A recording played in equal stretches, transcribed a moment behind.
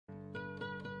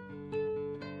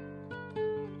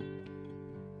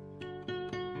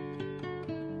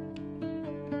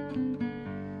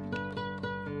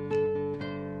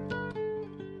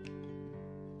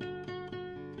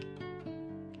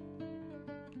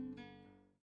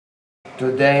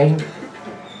Today,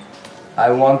 I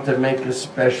want to make a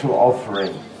special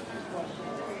offering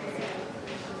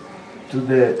to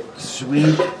the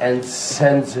sweet and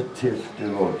sensitive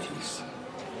devotees.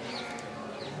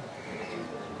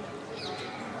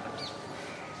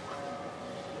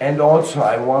 And also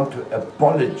I want to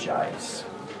apologize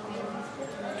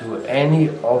to any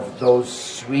of those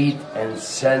sweet and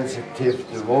sensitive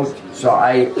devotees. So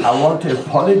I want to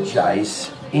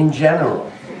apologize in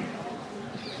general,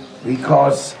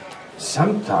 because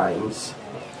sometimes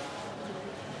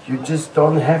you just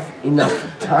don't have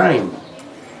enough time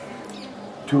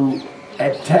to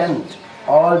attend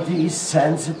all these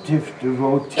sensitive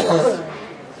devotees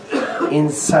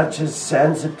in such a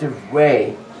sensitive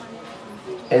way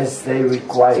as they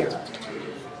require,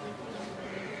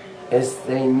 as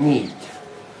they need.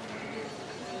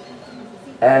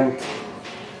 And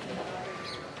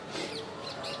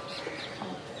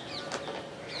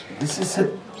this is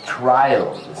a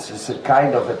trial, this is a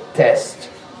kind of a test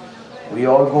we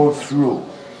all go through,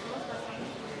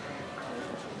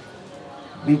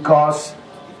 because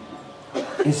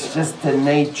it's just the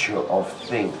nature of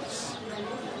things.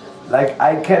 Like,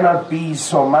 I cannot be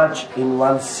so much in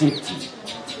one city,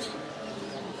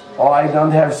 or I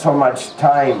don't have so much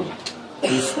time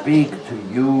to speak to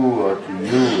you or to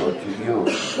you or to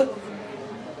you.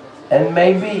 And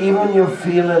maybe even you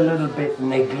feel a little bit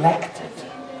neglected.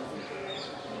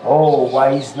 Oh,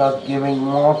 why he's not giving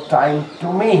more time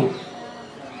to me?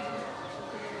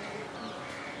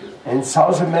 In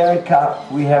South America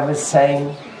we have a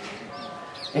saying,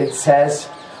 it says,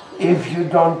 if you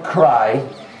don't cry,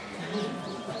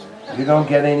 you don't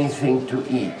get anything to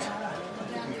eat.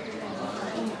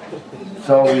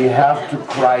 So we have to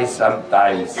cry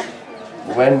sometimes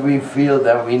when we feel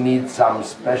that we need some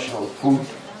special food.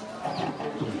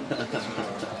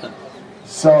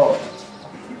 So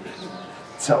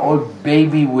it's an old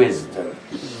baby wisdom.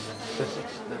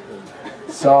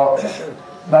 So,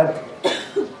 but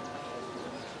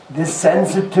the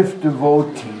sensitive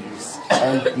devotees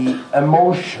and the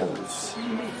emotions,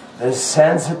 the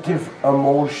sensitive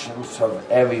emotions of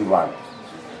everyone,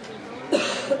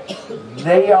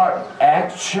 they are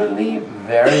actually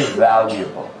very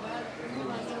valuable.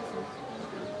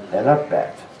 They're not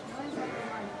bad.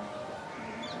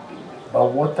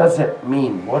 But what does it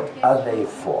mean? What are they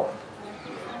for?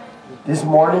 This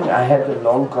morning I had a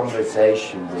long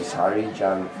conversation with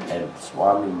Harijan and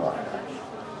Swami Maharaj.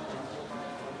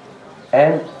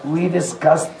 And we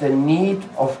discussed the need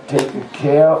of taking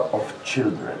care of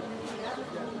children.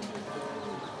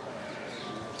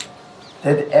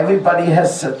 That everybody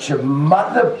has such a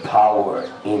mother power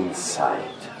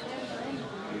inside.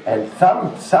 And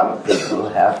some people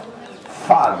have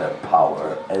father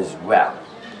power as well.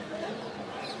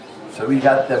 So we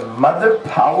got the mother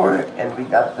power and we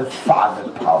got the father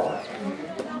power.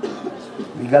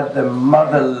 We got the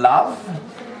mother love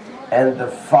and the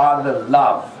father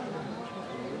love.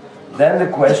 Then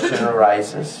the question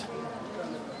arises,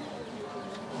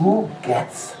 who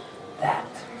gets that?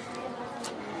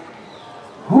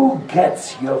 Who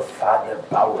gets your father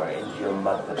power and your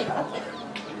mother power?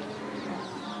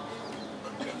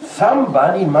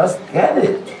 Somebody must get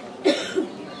it.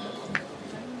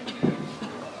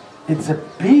 It's a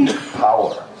big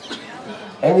power.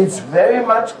 And it's very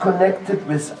much connected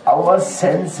with our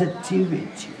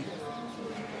sensitivity.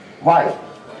 Why?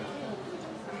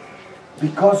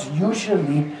 Because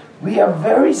usually we are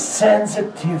very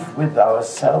sensitive with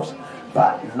ourselves,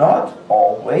 but not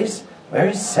always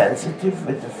very sensitive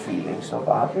with the feelings of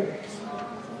others.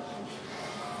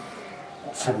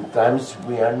 Sometimes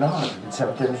we are not.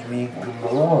 Sometimes we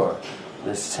ignore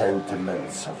the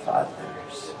sentiments of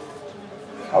others,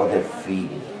 how they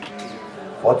feel,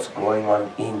 what's going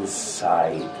on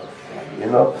inside of them. You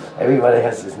know, everybody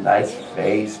has this nice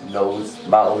face, nose,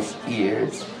 mouth,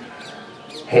 ears,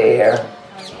 hair,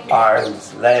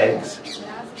 arms, legs,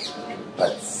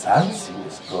 but something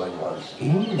is going on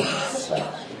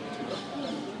inside.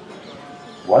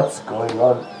 What's going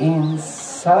on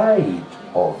inside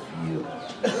of you?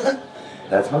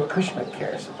 That's what Krishna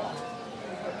cares about,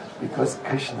 because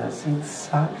Krishna is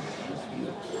inside of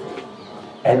you,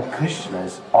 and Krishna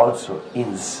is also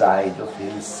inside of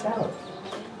himself.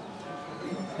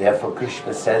 Therefore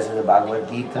Krishna says in the Bhagavad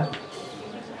Gita,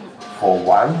 for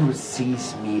one who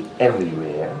sees me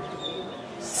everywhere,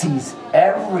 sees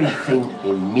everything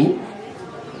in me,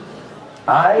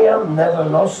 I am never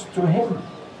lost to him,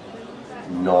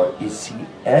 nor is he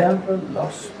ever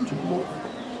lost to me.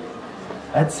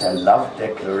 That's a love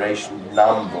declaration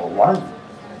number one.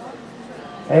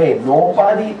 Hey,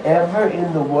 nobody ever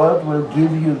in the world will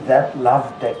give you that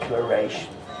love declaration.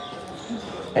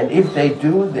 And if they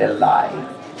do, they lie.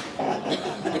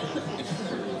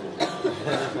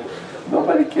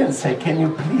 Nobody can say, can you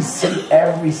please see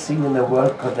everything in the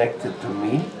world connected to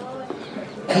me?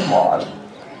 Come on.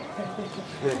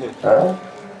 Huh?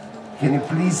 Can you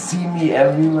please see me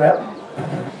everywhere?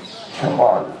 Come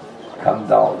on. Come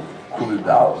down. Cool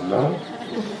down. No?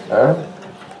 Huh?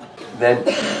 Then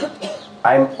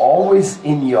I'm always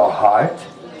in your heart.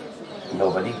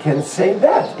 Nobody can say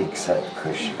that except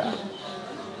Krishna.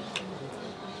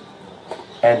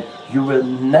 And you will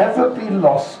never be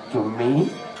lost to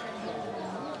me.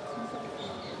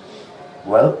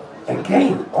 Well,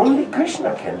 again, only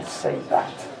Krishna can say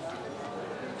that.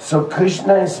 So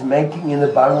Krishna is making in the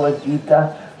Bhagavad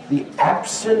Gita the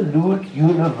absolute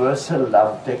universal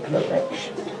love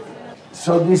declaration.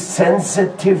 So this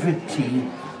sensitivity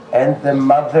and the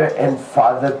mother and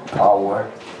father power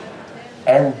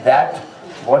and that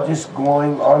what is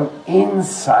going on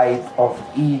inside of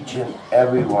each and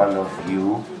every one of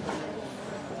you,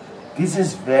 this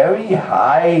is very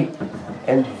high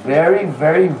and very,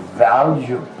 very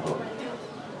valuable.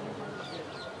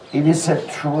 It is a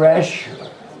treasure.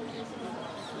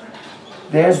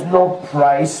 There's no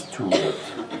price to it.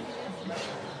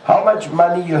 How much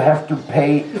money you have to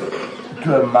pay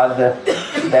to a mother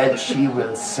that she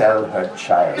will sell her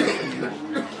child to you?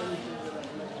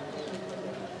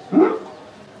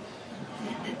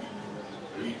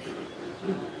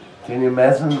 Can you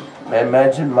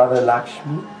imagine Mother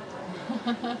Lakshmi?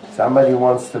 Somebody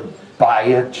wants to buy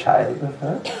a child of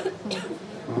her?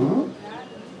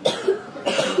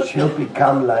 She'll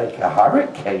become like a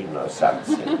hurricane or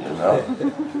something, you know?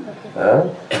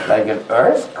 Like an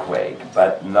earthquake,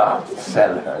 but not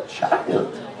sell her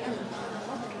child.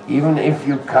 Even if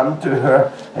you come to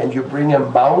her and you bring a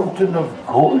mountain of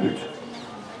gold,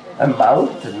 a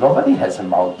mountain, nobody has a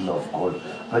mountain of gold,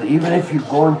 but even if you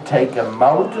go and take a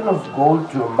mountain of gold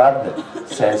to a mother,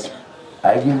 says,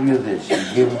 I give you this, you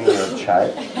give me your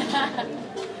child.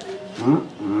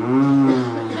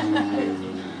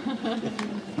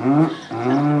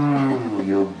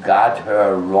 You got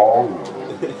her wrong.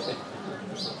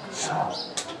 So,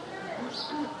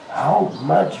 how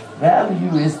much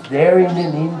value is there in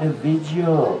an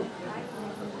individual?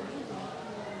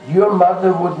 Your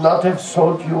mother would not have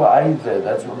sold you either,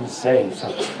 that's what I'm saying. So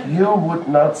you would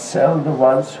not sell the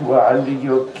ones who are under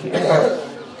your care.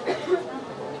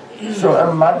 So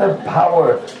a mother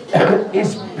power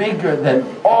is bigger than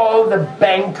all the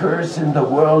bankers in the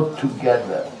world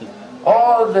together.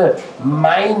 All the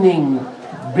mining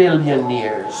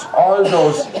billionaires, all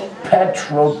those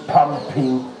petrol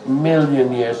pumping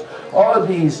millionaires, all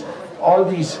these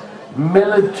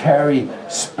military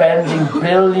spending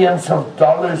billions of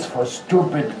dollars for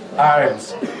stupid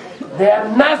arms. They are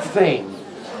nothing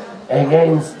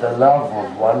against the love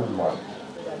of one mother.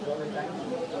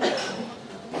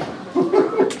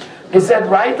 Is that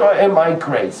right or am I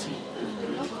crazy?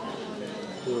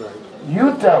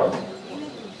 You tell me.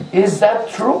 Is that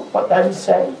true, what I'm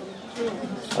saying?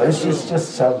 Or is this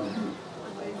just some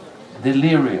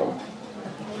delirium?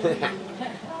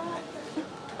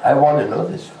 I want to know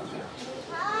this from you.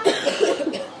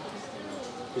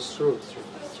 It's true, it's true.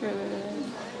 It's true.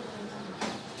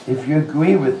 If you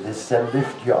agree with this, then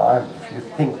lift your arm if you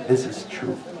think this is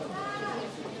true.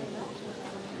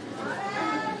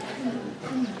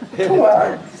 2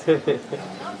 arms.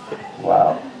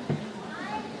 Wow.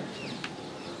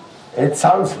 It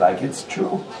sounds like it's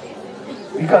true.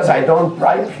 Because I don't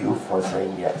bribe you for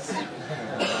saying yes.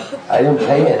 I didn't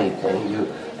pay anything.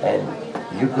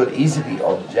 You could easily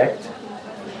object.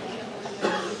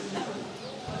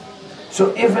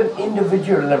 So if an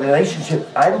individual in a relationship,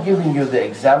 I'm giving you the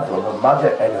example of a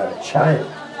mother and her child.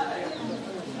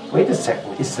 Wait a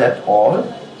second, is that all?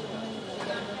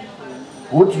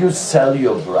 Would you sell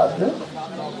your brother?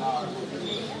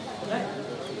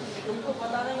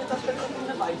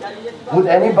 Would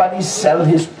anybody sell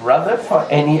his brother for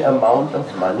any amount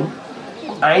of money?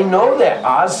 I know there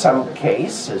are some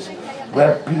cases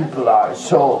where people are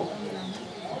so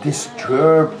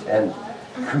disturbed and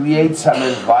create some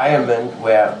environment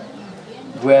where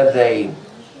they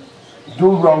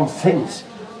do wrong things.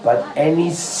 But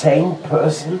any sane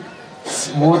person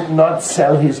would not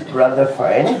sell his brother for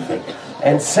anything.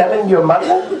 And selling your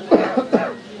mother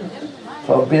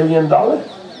for $1 billion?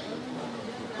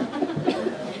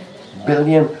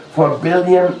 For a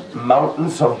billion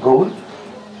mountains of gold?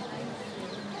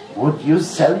 Would you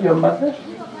sell your mother?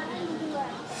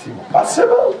 It's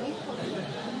impossible.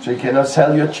 So you cannot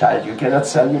sell your child, you cannot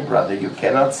sell your brother, you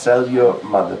cannot sell your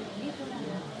mother.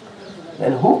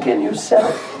 Then who can you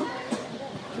sell?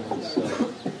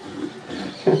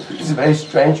 It's very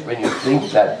strange when you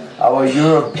think that our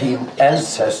European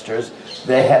ancestors,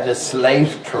 they had a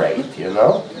slave trade, you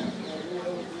know?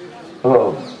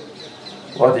 Oh,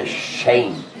 what a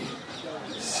shame.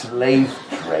 Slave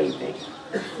trading.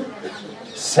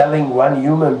 Selling one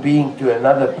human being to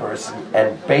another person,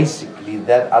 and basically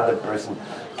that other person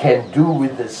can do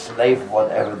with the slave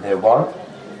whatever they want.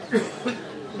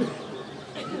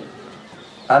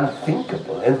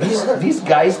 Unthinkable. And these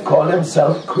guys call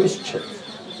themselves Christians.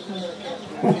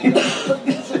 You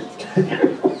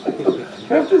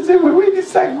have to say, well, wait a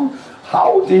second,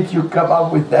 how did you come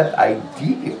up with that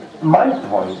idea? My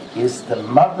point is the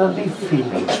motherly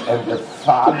feelings and the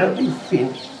fatherly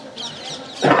feelings,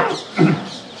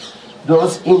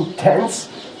 those intense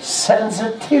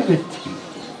sensitivity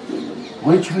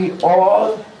which we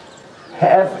all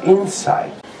have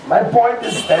inside. My point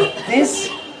is that this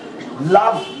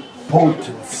love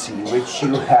potency which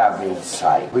you have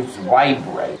inside, which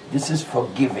vibrates, this is for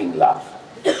giving love,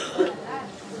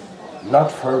 not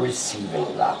for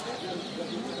receiving love.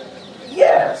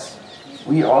 Yes,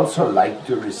 we also like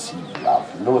to receive love,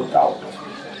 no doubt.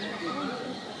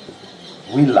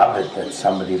 We love it that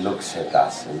somebody looks at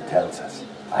us and tells us,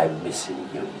 I'm missing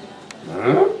you.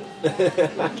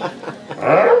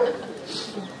 Huh?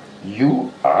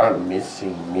 You are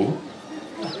missing me?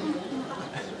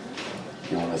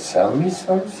 You want to sell me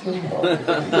something? Or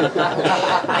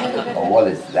what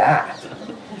is that?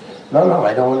 No,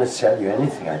 I don't want to sell you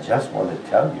anything. I just want to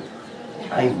tell you,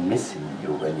 I'm missing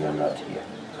you when you're not here.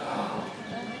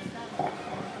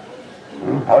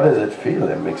 How does it feel?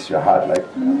 It makes your heart like,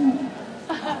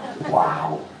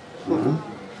 wow.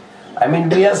 I mean,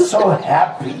 we are so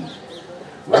happy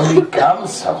when we come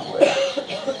somewhere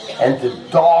and the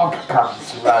dog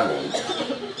comes running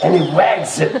and he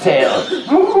wags the tail.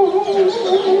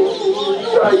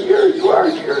 You are here, you are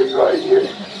here, you are here.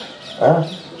 Huh?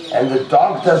 And the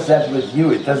dog does that with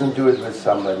you. It doesn't do it with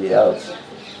somebody else.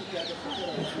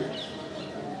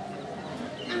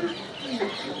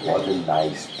 What a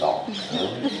nice dog.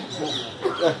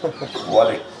 Huh?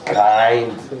 What a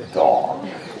kind dog.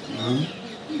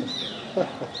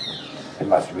 It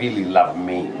must really love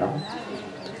me, no?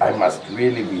 I must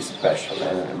really be special,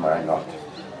 am I not?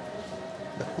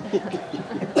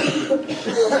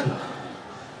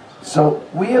 So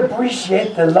we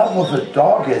appreciate the love of a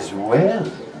dog as well.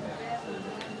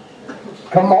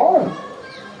 Come on.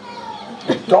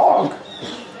 A dog.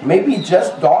 Maybe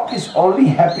just dog is only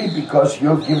happy because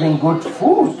you're giving good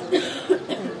food.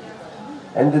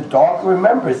 And the dog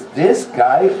remembers, this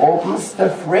guy opens the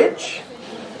fridge,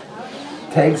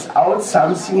 takes out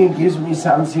something and gives me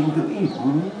something to eat.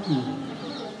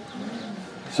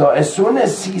 So as soon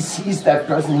as he sees that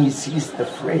person, he sees the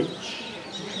fridge.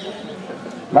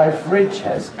 My fridge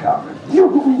has come.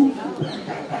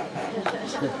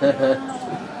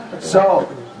 So,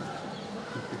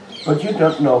 but you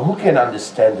don't know, who can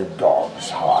understand a dog's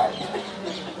heart?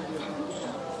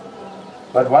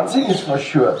 But one thing is for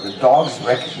sure, the dogs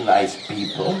recognize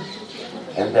people,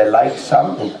 and they like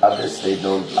some and others they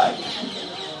don't like.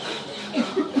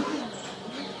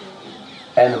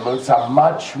 Animals are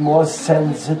much more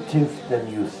sensitive than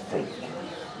you think.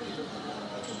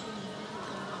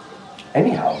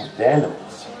 Anyhow, they're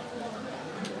animals.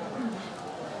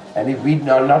 And if we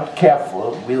are not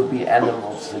careful, we'll be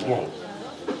animals again.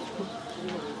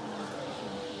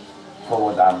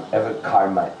 For whatever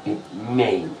karma it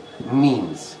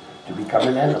means to become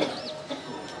an animal.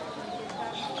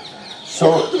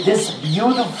 So this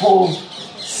beautiful,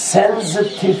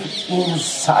 sensitive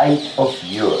insight of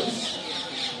yours,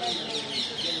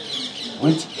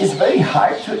 which is very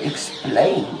hard to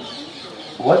explain.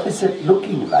 What is it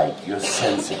looking like, your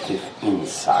sensitive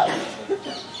inside?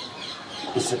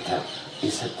 Is it a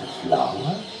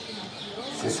flower?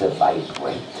 Is this a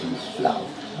vibrating flower?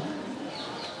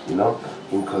 You know,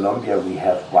 in Colombia we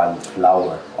have one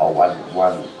flower or one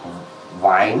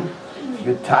vine.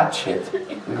 You touch it,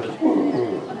 it goes,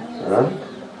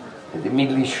 it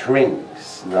immediately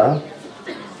shrinks, no?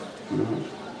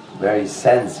 Very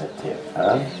sensitive,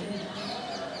 huh?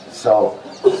 So,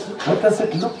 what does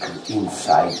it look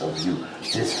inside of you?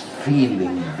 This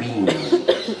feeling being,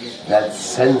 that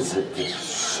sensitive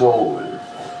soul,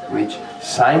 which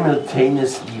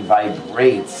simultaneously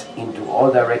vibrates into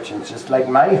all directions, just like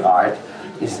my heart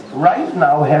is right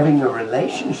now having a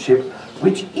relationship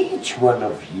with each one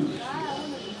of you here.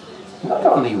 Not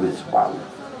only with one,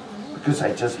 because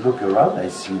I just look around, I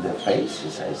see the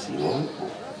faces, I see, oh,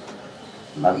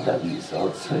 Mandavi is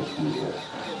also here.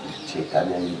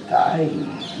 Chaitanya Nitai,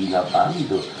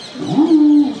 Dinabando.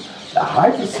 The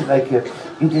heart is like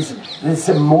it's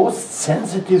the most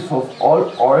sensitive of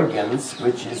all organs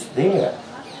which is there.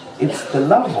 It's the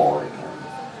love organ.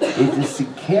 It is the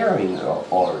caring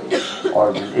organ.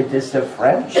 It is the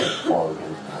friendship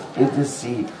organ. It is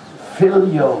the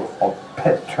filial or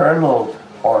paternal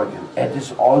organ. It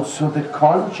is also the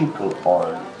conjugal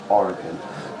organ.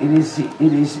 It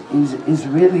is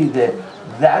really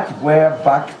that where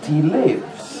bhakti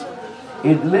lives.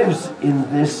 It lives in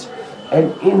this,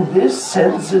 and in this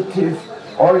sensitive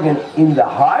organ, in the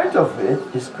heart of it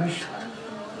is Krishna.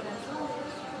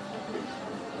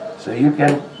 So you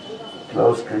can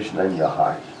close Krishna in your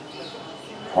heart.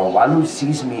 For one who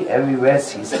sees me everywhere,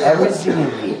 sees everything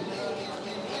in me.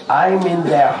 I'm in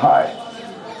their heart,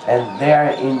 and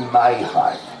they're in my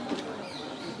heart.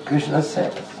 Krishna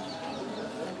says.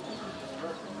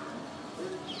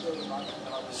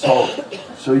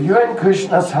 So you're in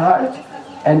Krishna's heart,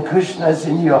 and Krishna is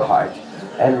in your heart.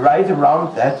 And right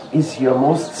around that is your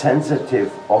most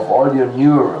sensitive of all your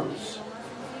neurons.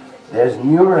 There's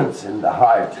neurons in the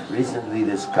heart, recently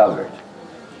discovered.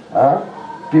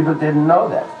 People didn't know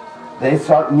that. They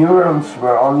thought neurons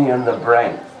were only in the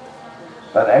brain.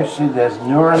 But actually there's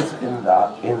neurons in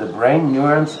the brain,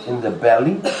 neurons in the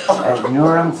belly, and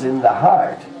neurons in the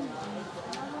heart.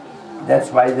 That's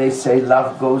why they say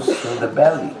love goes through the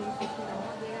belly.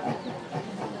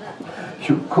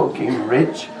 You're cooking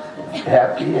rich,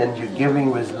 happy, and you're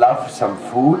giving with love some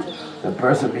food, the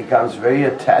person becomes very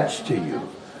attached to you.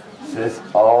 Says,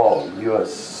 oh, you're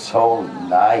so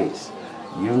nice.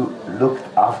 You looked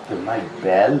after my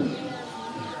belly.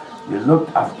 You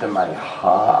looked after my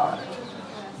heart.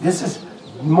 This is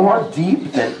more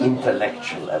deep than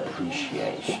intellectual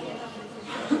appreciation.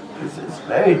 This is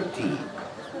very deep.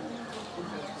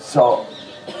 So,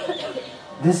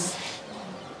 this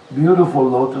beautiful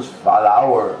lotus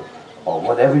flower, or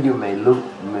whatever you may look,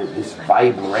 this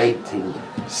vibrating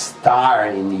star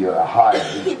in your heart,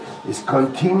 which is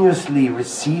continuously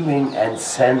receiving and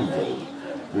sending,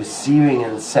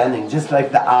 just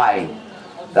like the eye.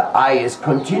 The eye is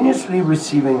continuously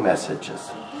receiving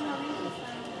messages.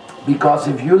 Because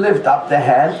if you lift up the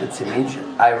hand, it's immediate.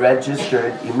 I register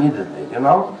it immediately, you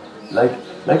know?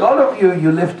 Like all of you,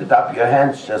 you lifted up your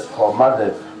hands just for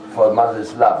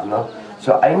mother's love, you know?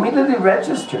 So I immediately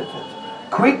registered it.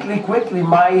 Quickly,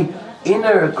 my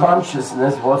inner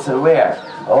consciousness was aware.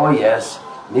 Oh yes,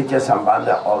 Nitya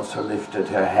Sambandha also lifted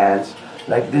her hands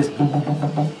like this. Boom, boom, boom,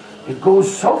 boom, boom. It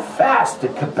goes so fast. The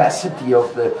capacity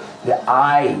of the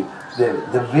eye,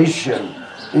 the vision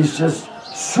is just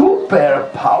super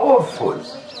powerful.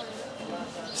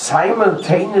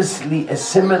 Simultaneously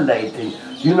assimilating.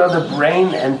 You know, the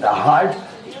brain and the heart,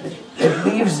 it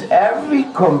leaves every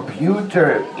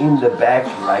computer in the back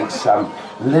like some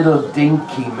little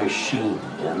dinky machine,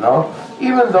 you know?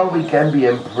 Even though we can be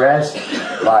impressed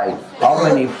by how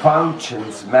many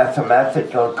functions,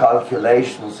 mathematical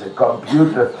calculations a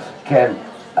computer can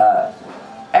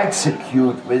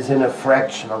execute within a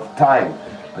fraction of time.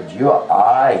 But your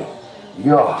eye,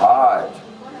 your heart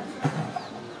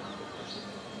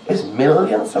is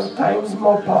millions of times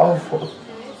more powerful.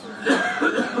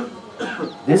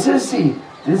 This is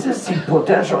the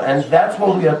potential, and that's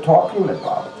what we are talking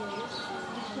about.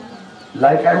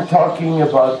 Like I'm talking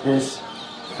about this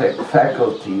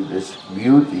faculty, this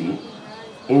beauty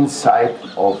inside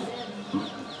of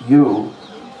you,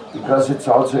 because it's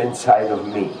also inside of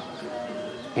me.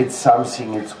 It's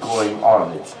something, it's going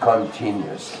on, it's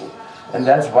continuously. And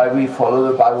that's why we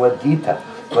follow the Bhagavad Gita,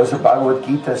 because the Bhagavad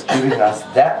Gita is giving us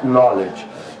that knowledge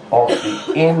of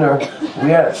the inner.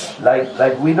 We are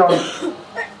like we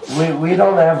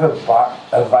don't have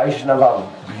a Vaishnava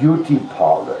beauty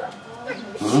parlor.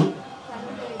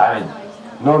 I mean,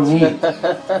 no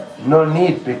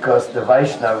need, because the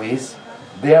Vaishnavis,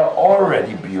 they are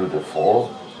already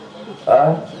beautiful.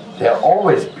 They're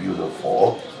always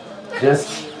beautiful.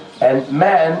 And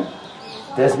man,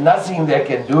 there's nothing they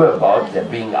can do about their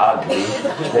being ugly.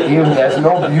 Even there's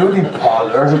no beauty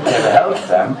parlor who can help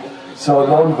them. So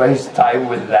don't waste time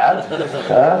with that.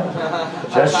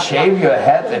 Just shave your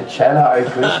head and chant Hare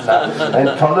Krishna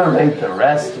and tolerate the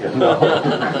rest, you know.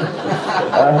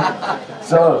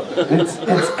 So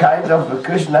it's kind of,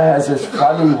 Krishna has this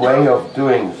funny way of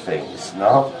doing things,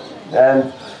 no?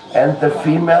 And the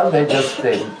female, they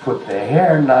put their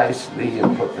hair nicely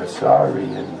and put the sari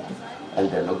and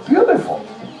they look beautiful.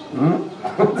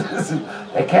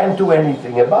 They can't do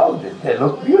anything about it. They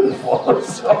look beautiful.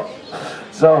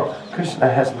 So Krishna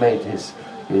has made his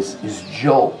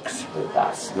jokes with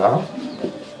us, no?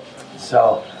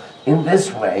 So in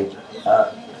this way,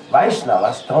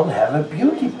 Vaishnavas don't have a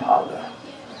beauty parlor.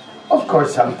 Of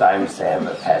course, sometimes they have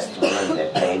a festival and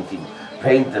they're painting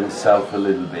paint themselves a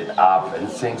little bit up and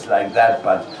things like that,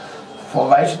 but for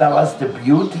Vaishnavas the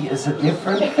beauty is a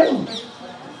different thing.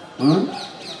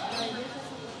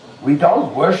 We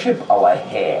don't worship our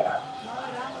hair.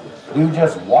 We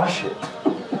just wash it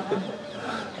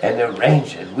and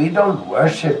arrange it. We don't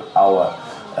worship our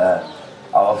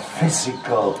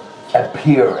physical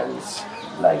appearance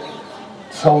like it.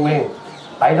 So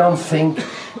I don't think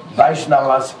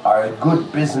Vaishnavas are a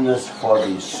good business for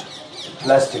these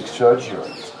plastic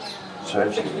surgery.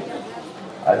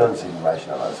 I don't think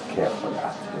Vaishnavas care for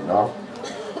that, you know.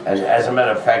 And as a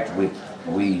matter of fact, we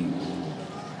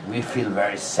feel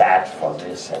very sad for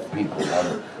this, and people want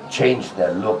to change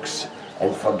their looks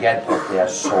and forget that they are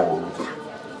sold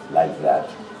like that.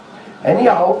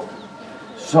 Anyhow,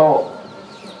 so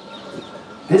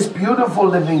this beautiful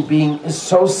living being is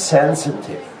so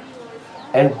sensitive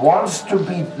and wants to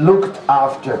be looked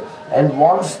after and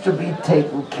wants to be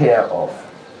taken care of.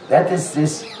 That is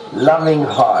this loving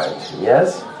heart,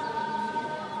 yes?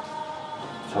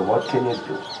 So what can you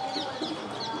do?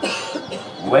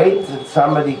 Wait that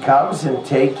somebody comes and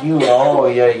take you, oh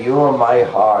yeah, you're my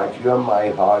heart, you're my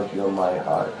heart, you're my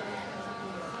heart.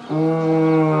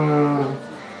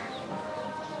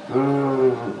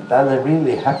 Doesn't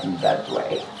really happen that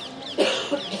way.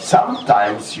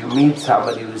 Sometimes you meet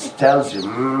somebody who tells you,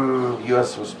 you're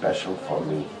so special for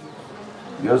me.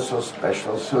 You're so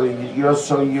special, so you're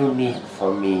so unique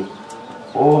for me.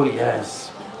 Oh yes.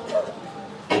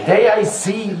 The day I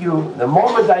see you, the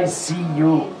moment I see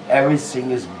you,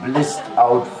 everything is blissed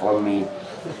out for me.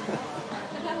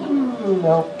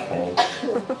 Okay.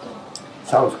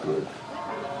 Sounds good.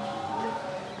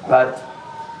 But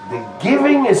the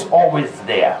giving is always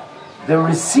there. The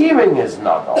receiving is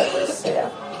not always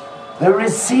there. The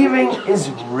receiving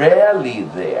is rarely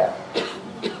there.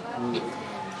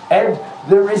 And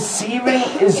the receiving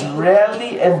is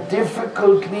rarely and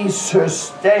difficultly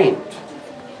sustained.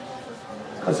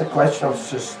 It's a question of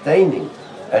sustaining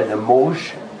an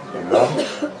emotion, you know.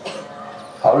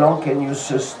 How long can you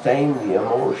sustain the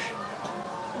emotion?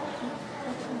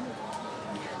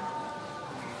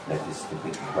 That is the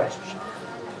big question.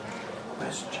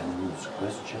 Questions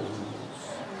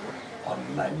on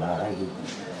my mind.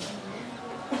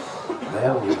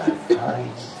 Where will I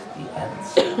find the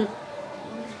answer?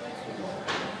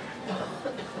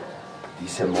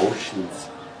 These emotions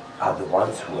are the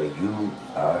ones who you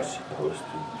are supposed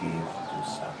to give to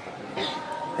somebody.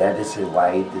 That is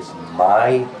why it is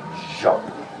my job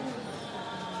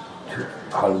to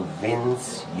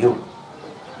convince you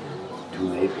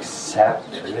to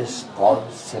accept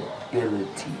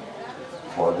responsibility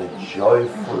for the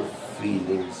joyful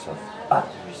feelings of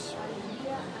others.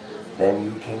 Then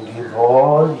you can give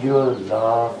all your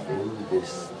love in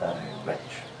this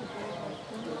direction.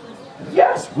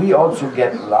 Yes, we also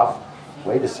get love.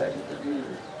 Wait a second.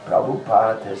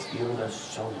 Prabhupada has given us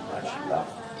so much love.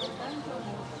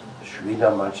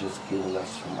 Srila Maharaj has given us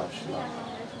so much love.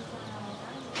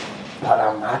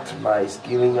 Paramatma is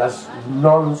giving us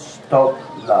non-stop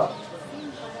love.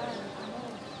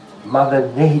 Mother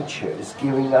Nature is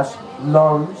giving us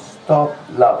non-stop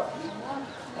love.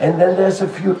 And then there's a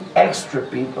few extra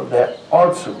people that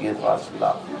also give us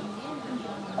love.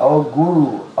 Our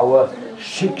Guru, our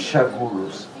Shiksha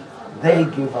Gurus, they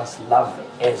give us love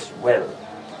as well.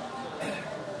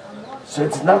 So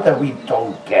it's not that we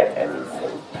don't get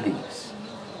anything, please.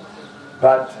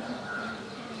 But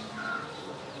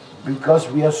because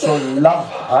we are so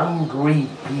love-hungry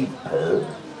people,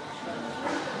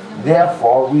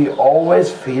 therefore we always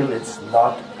feel it's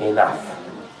not enough.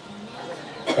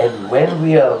 And when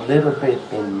we are a little bit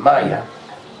in Maya,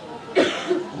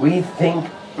 we think,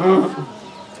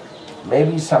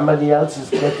 maybe somebody else is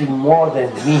getting more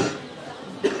than me.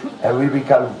 And we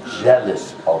become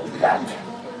jealous of that.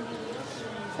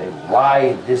 Say,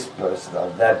 why this person or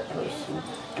that person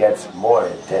gets more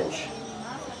attention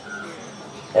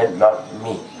and not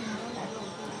me?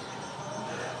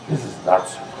 This is not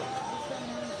so good.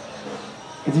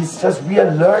 It is just we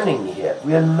are learning here.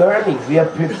 We are learning. We are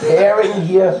preparing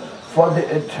here for the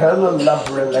eternal love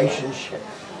relationship.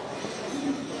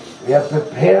 We are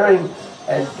preparing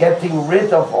and getting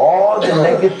rid of all the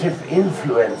negative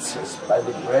influences by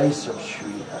the grace of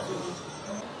Sri Hari.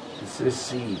 This is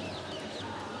the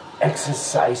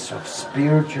exercise of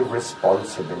spiritual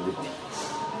responsibility.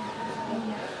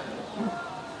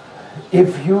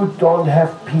 If you don't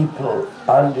have people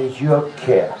under your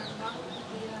care,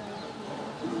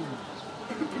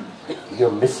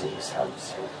 you're missing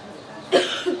something.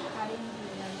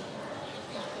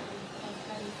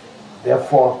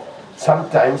 Therefore,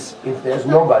 sometimes if there's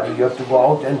nobody, you have to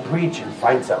go out and preach and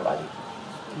find somebody.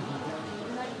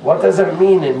 What does it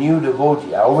mean, a new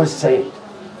devotee? I always say it.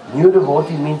 New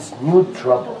devotee means new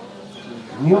trouble,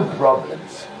 new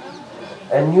problems.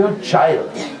 A new child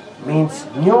means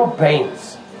new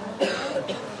pains,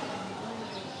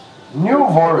 new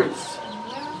worries,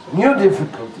 new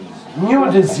difficulties,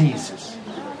 new diseases,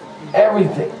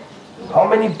 everything. How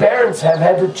many parents have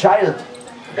had a child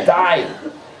die?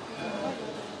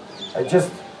 I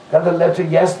just got a letter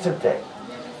yesterday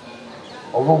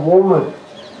of a woman.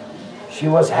 She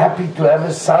was happy to have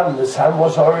a son. The son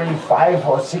was already 5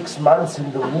 or 6 months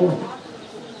in the womb.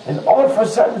 And all of a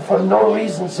sudden, for no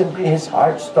reason, simply his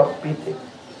heart stopped beating.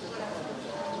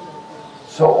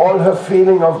 So all her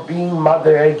feeling of being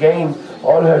mother again,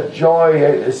 all her joy,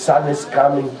 the son is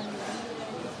coming.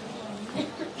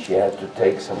 She had to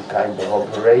take some kind of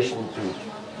operation to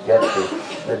get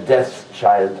the death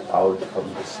child out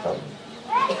from the stomach.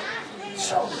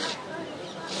 So,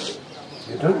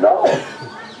 you don't know.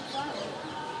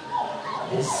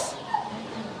 This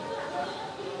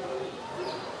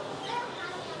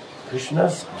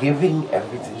Krishna's giving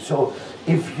everything. So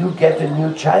if you get a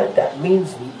new child, that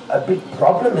means a big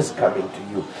problem is coming to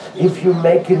you. If you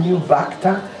make a new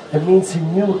bhakta, that means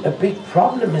a big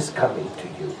problem is coming to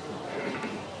you.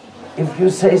 If you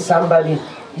say somebody,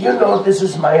 you know, this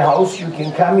is my house, you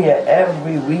can come here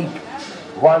every week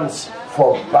once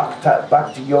for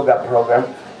bhakti yoga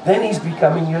program, then he's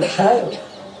becoming your child.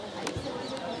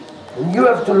 And you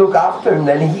have to look after him.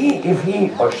 Then if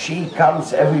he or she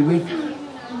comes every week,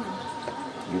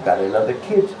 you got another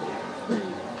kid.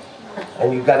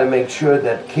 And you got to make sure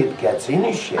that kid gets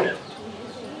initiated.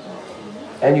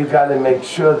 And you got to make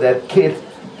sure that kid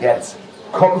gets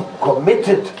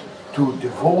committed to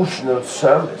devotional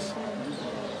service.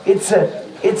 It's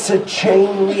a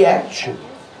chain reaction.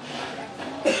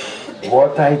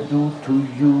 What I do to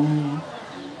you,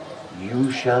 you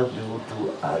shall do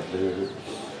to others.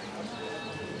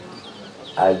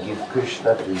 I give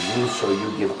Krishna to you, so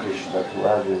you give Krishna to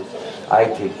others. I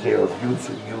take care of you,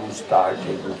 so you start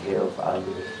taking care of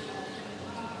others.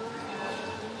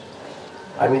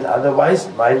 I mean, otherwise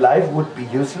my life would be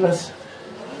useless.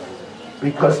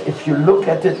 Because if you look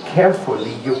at it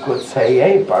carefully, you could say,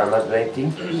 hey,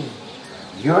 Paramadvaiti,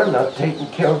 you're not taking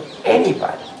care of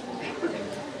anybody.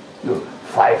 You're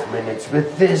 5 minutes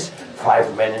with this,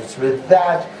 5 minutes with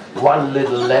that, one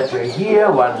little letter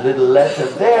here, one little letter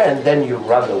there, and then you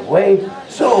run away.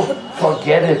 So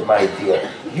forget it, my dear.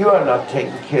 You are not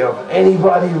taking care of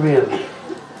anybody really.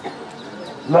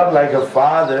 Not like a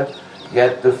father.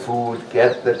 Get the food,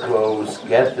 get the clothes,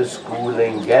 get the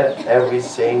schooling, get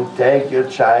everything. Take your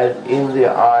child in the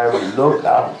arm, look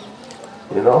up.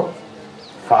 You know?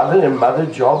 Father and mother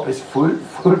job is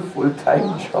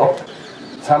full-time job.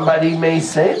 Somebody may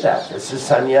say that. As a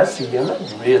sannyasi, you're not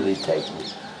really taking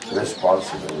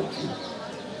responsibility.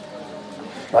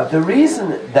 But the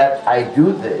reason that I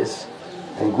do this,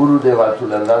 and Gurudeva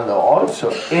Tulananda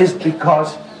also, is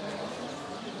because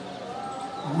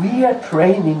we are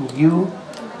training you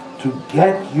to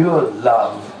get your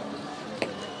love.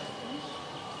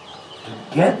 To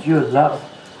get your love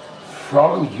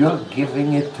from your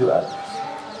giving it to others.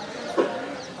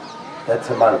 That's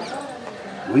a mantra.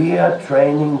 We are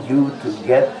training you to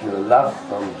get your love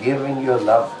from giving your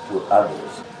love to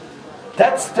others.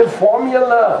 That's the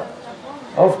formula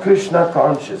of Krishna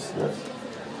consciousness.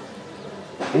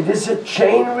 It is a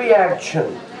chain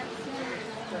reaction.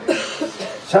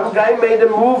 Some guy made a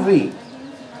movie.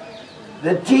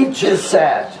 The teacher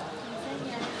said,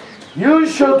 you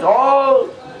should all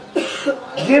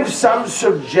give some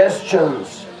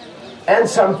suggestions and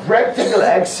some practical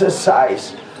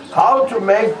exercise how to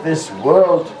make this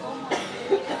world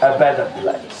a better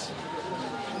place.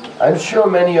 I'm sure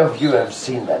many of you have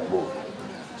seen that movie.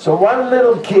 So one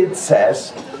little kid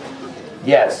says,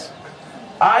 yes,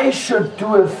 I should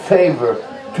do a favor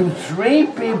to 3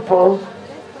 people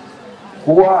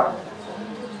who are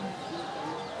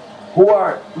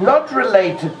not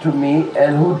related to me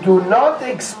and who do not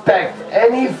expect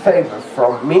any favor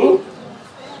from me.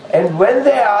 And when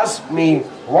they ask me,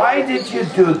 why did you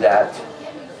do that?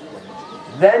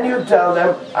 Then you tell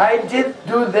them, I did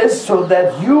do this so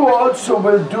that you also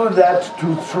will do that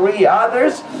to 3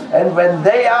 others. And when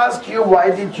they ask you,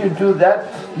 why did you do that?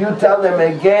 You tell them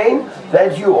again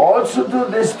that you also do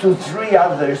this to 3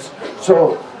 others.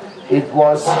 So it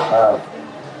was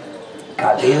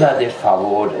Cadena de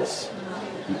Favores.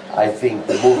 I think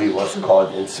the movie was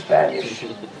called in Spanish.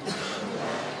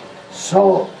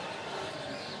 So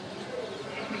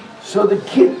the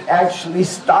kid actually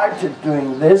started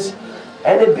doing this,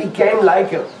 and it became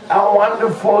like a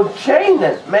wonderful chain,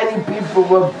 and many people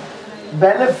were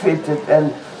benefited,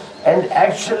 and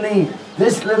actually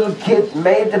This little kid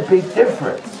made a big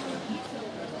difference.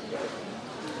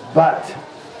 But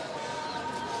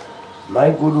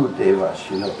my Guru Deva,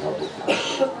 Srila Prabhupada,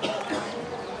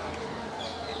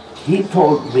 he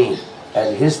told me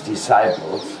and his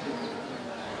disciples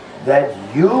that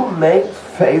you make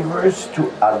favors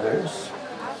to others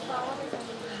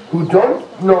who don't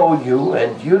know you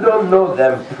and you don't know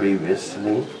them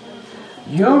previously.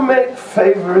 You make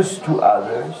favors to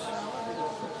others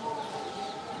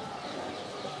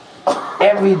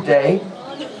every day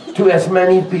to as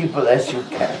many people as you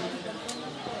can.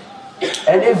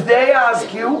 And if they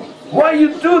ask you, why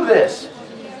you do this?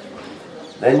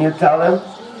 Then you tell them,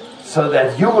 so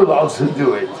that you will also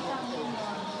do it.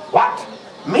 What?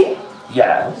 Me?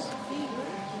 Yes.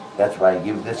 That's why I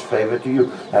give this favor to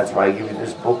you. That's why I give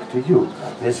this book to you.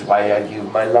 This is why I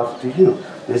give my love to you.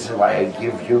 This is why I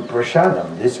give you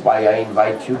prasadam. This is why I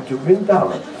invite you to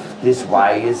Vrindavan. This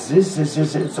why is this,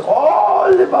 it's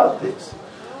all about this.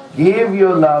 Give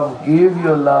your love, give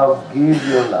your love, give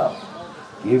your love.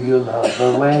 Give your love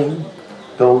away.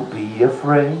 Don't be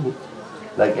afraid.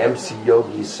 Like MC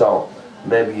Yogi's song.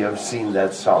 Maybe you've seen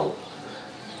that song.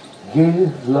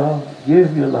 Give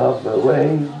your love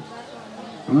away.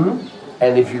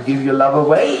 And if you give your love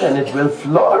away, then it will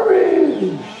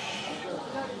flourish.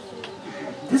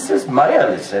 This is my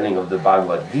understanding of the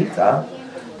Bhagavad Gita.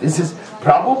 This is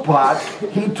Prabhupada.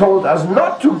 He told us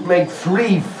not to make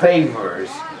 3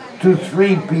 favors to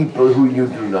 3 people who you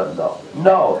do not know.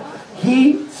 No.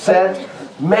 He said,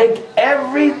 make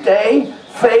every day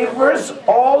favors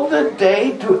all the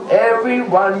day to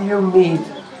everyone you meet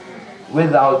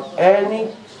without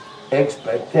any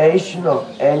expectation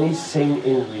of anything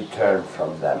in return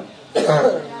from them.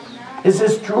 Is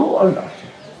this true or not?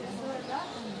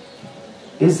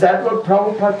 Is that what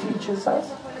Prabhupada teaches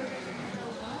us?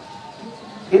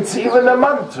 It's even a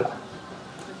mantra.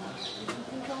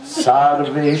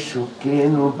 Sarve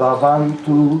shukenu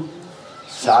bhavantu,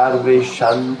 sarve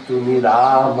shantu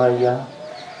niramaya,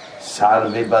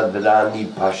 sarve badrani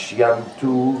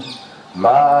pashyantu,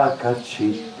 ma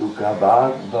kachit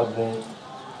dukhabhag bhavet.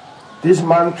 This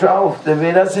mantra of the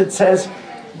Vedas, it says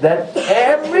that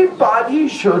everybody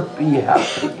should be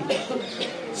happy.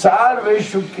 Sarve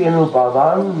shukenu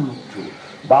bhavantu.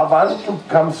 Bhavantu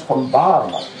comes from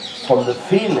bhava, from the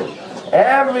feeling.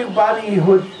 Everybody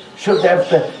should have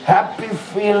the happy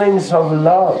feelings of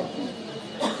love.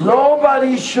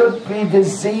 Nobody should be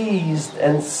diseased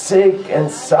and sick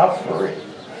and suffering.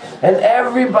 And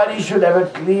everybody should have a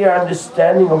clear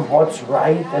understanding of what's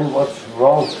right and what's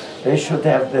wrong. They should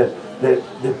have the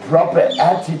proper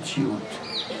attitude.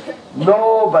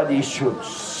 Nobody should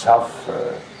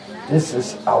suffer. This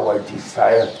is our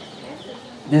desire.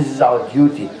 This is our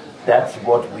duty. That's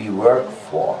what we work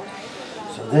for.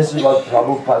 So this is what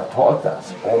Prabhupada taught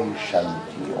us. Om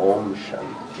Shanti, Om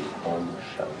Shanti, Om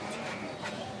Shanti.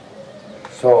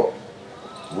 So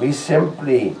we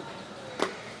simply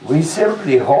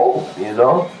hope,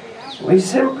 we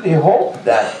simply hope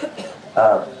that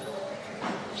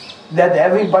that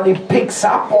everybody picks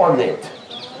up on it,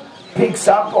 picks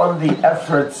up on the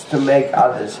efforts to make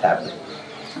others happy.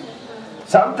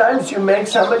 Sometimes you make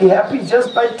somebody happy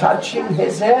just by touching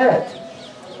his head.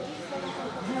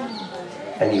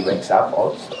 And he wakes up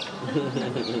also.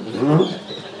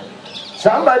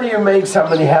 Somebody, you make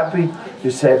somebody happy,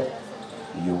 you say,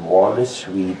 you want a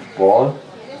sweet ball?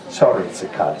 Sorry, it's a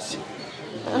courtesy.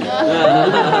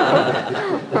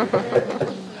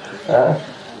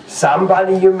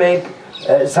 Somebody you make,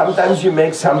 sometimes you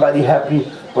make somebody happy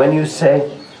when you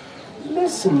say,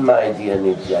 listen, my dear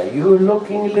Nitya, you're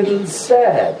looking a little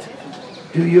sad.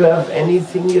 Do you have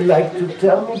anything you'd like to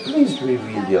tell me? Please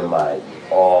reveal your mind.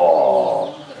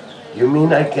 Oh, you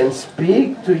mean I can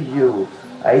speak to you?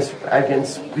 I can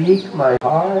speak my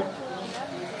heart?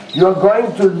 You're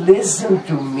going to listen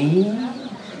to me?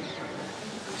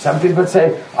 Some people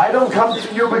say, I don't come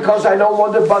to you because I don't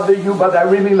want to bother you, but I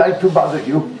really like to bother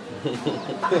you.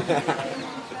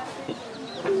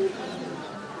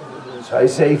 So I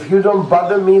say, if you don't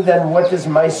bother me, then what is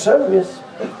my service?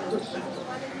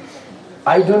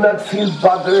 I do not feel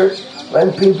bothered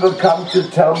when people come to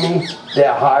tell me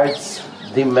their heart's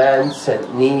demands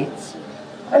and needs.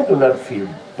 I do not feel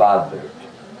bothered.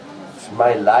 It's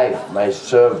my life, my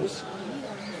service.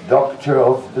 Doctor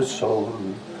of the soul,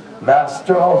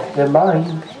 master of the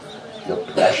mind, your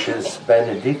precious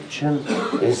benediction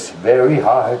is very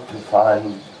hard to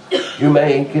find. You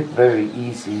make it very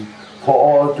easy for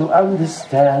all to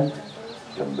understand.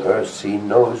 Your mercy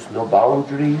knows no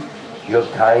boundary, your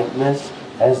kindness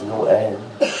has no end.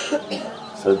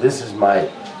 So this is my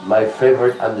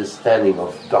favorite understanding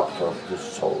of Doctor of the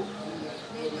Soul.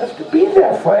 have to be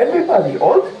there for everybody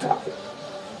all the time.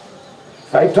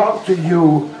 If I talk to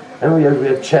you and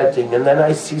we're chatting, and then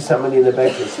I see somebody in the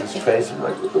back with his face, I'm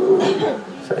like,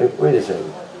 say, wait a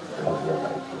second.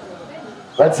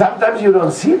 But sometimes you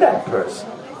don't see that person.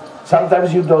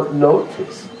 Sometimes you don't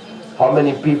notice how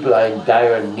many people are in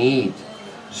dire need.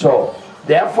 So,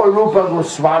 therefore Rupa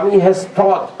Goswami has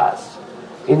taught us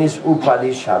in his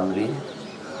Upadishamri,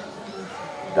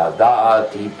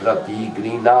 Dadati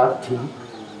pratigrinati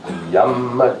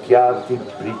yammakyati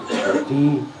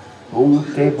prichati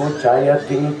mute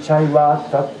bochayate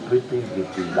chaivata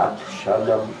pritigiti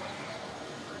lakshanam.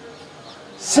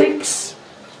 6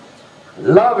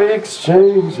 love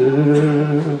exchanges.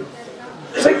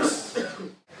 6.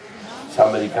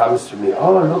 Somebody comes to me,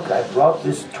 oh look, I brought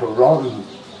this Turon,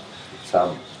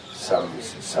 some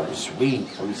sweet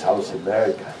from South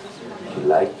America. Would you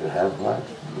like to have one?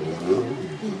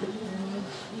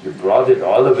 You brought it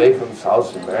all the way from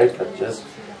South America, just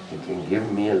you can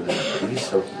give me a little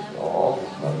piece of it. Oh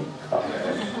my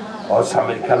God. Or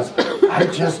somebody comes, I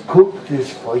just cooked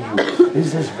this for you.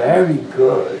 This is very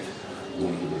good.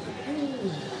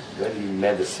 Very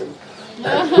medicine.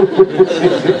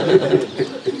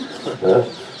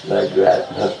 Like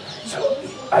that. So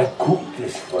I cooked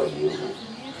this for you.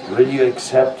 Will you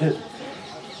accept it?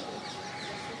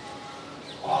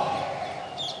 Oh,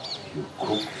 you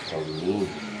cooked for me.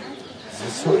 This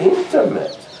is so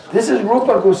intimate. This is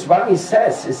Rupa Goswami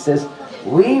says. It says,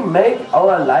 we make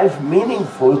our life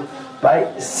meaningful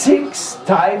by 6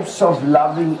 types of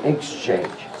loving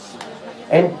exchanges.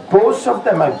 And both of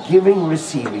them are giving,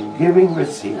 receiving,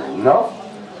 no?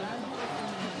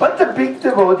 But the big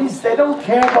devotees, they don't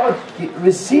care about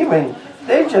receiving,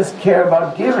 they just care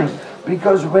about giving.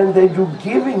 Because when they do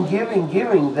giving,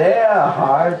 their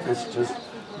heart is just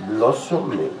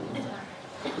blossoming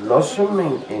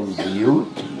in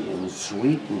beauty, in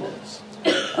sweetness,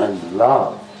 and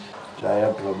love.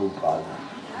 Jaya Prabhupada,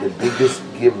 the biggest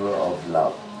giver of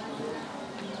love.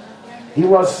 He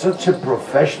was such a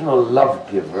professional love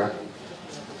giver.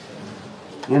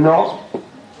 You know,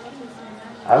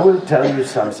 I will tell you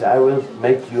something, I will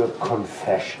make you a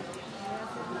confession.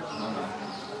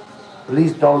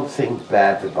 Please don't think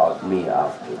bad about me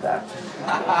after that.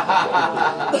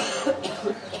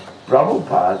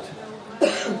 Prabhupada,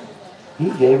 he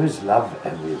gave his love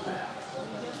everywhere.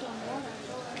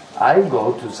 I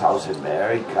go to South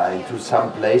America and to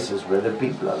some places where the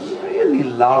people are really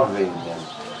loving and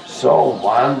so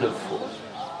wonderful,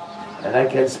 and I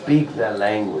can speak their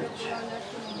language.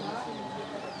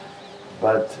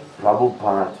 But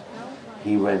Prabhupada,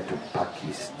 he went to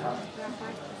Pakistan,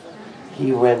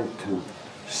 he went to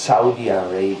Saudi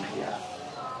Arabia,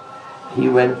 he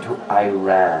went to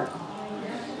Iran,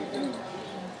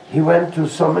 he went to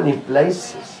so many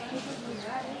places.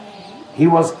 He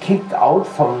was kicked out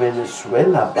from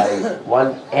Venezuela by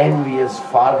one envious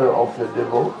father of a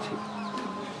devotee.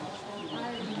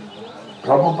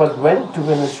 Prabhupada went to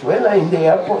Venezuela in the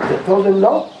airport, they told him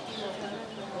no.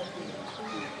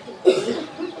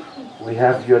 We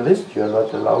have your list, you're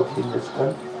not allowed in this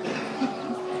country.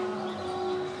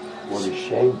 What a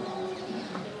shame.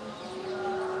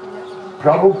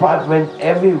 Prabhupada went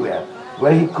everywhere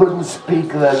where he couldn't speak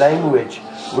the language,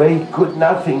 where he could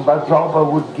nothing, but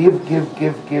Prabhupada would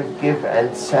give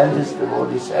and send his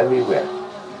devotees everywhere.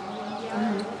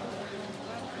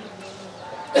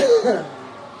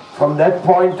 From that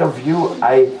point of view,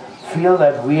 I feel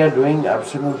that we are doing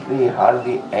absolutely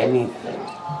hardly anything.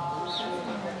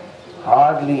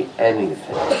 Hardly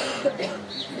anything.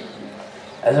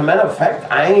 As a matter of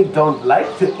fact, I don't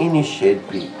like to initiate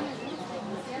people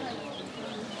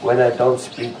when I don't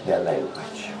speak their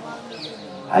language.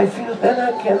 I feel then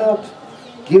I cannot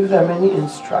give them any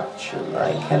instruction.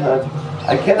 I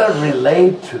cannot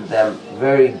relate to them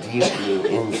very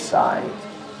deeply inside.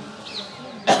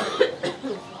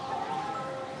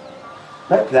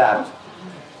 Like that.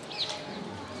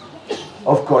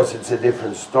 Of course, it's a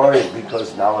different story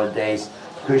because nowadays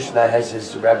Krishna has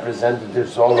his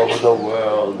representatives all over the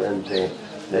world and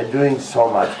they're doing so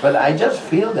much. But I just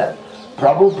feel that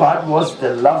Prabhupada was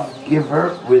the love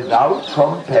giver without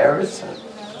comparison.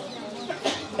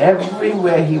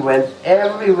 Everywhere he went,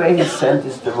 everywhere he sent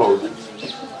his devotees.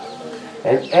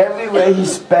 And everywhere he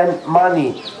spent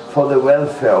money for the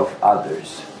welfare of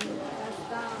others.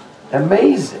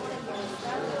 Amazing.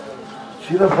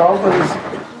 Srila Prabhupada is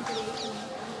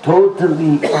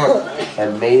totally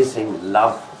amazing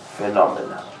love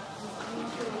phenomena.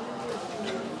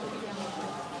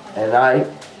 And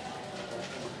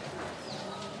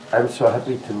I'm so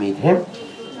happy to meet him,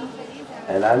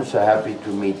 and I'm so happy to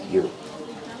meet you.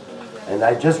 And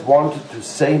I just wanted to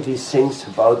say these things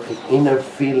about the inner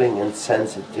feeling and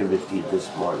sensitivity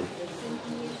this morning.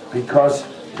 Because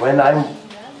when I'm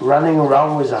running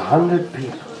around with 100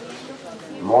 people,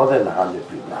 more than 100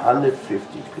 people,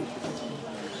 150 people,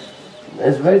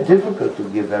 it's very difficult to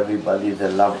give everybody the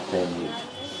love they need.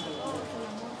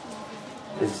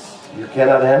 You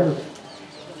cannot handle it.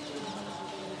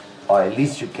 Or at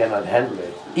least you cannot handle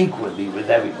it equally with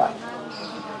everybody.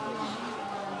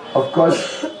 Of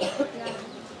course,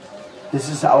 this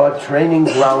is our training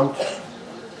ground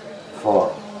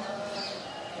for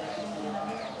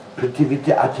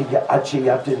Prithivite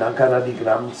Achayate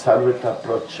Nakaradigram Sarvata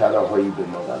Prochara Hoi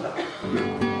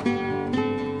Bimodana.